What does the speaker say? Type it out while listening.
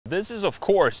This is, of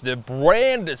course, the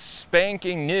brand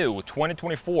spanking new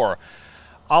 2024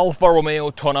 Alfa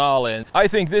Romeo Tonale. I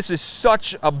think this is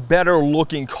such a better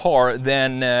looking car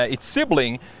than its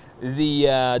sibling,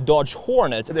 the Dodge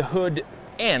Hornet. The hood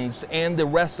ends and the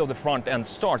rest of the front end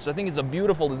starts. I think it's a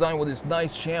beautiful design with this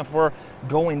nice chamfer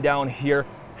going down here,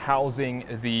 housing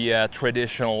the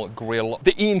traditional grille.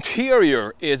 The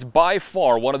interior is by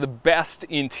far one of the best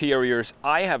interiors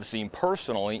I have seen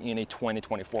personally in a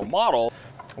 2024 model.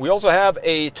 We also have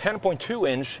a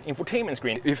 10.2-inch infotainment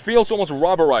screen. It feels almost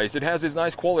rubberized. It has this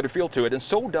nice quality feel to it, and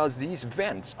so does these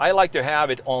vents. I like to have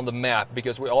it on the map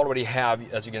because we already have,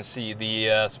 as you can see,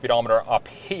 the speedometer up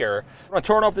here. I'm gonna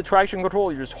turn off the traction control.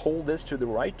 You just hold this to the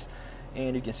right,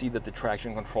 and you can see that the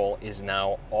traction control is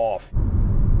now off.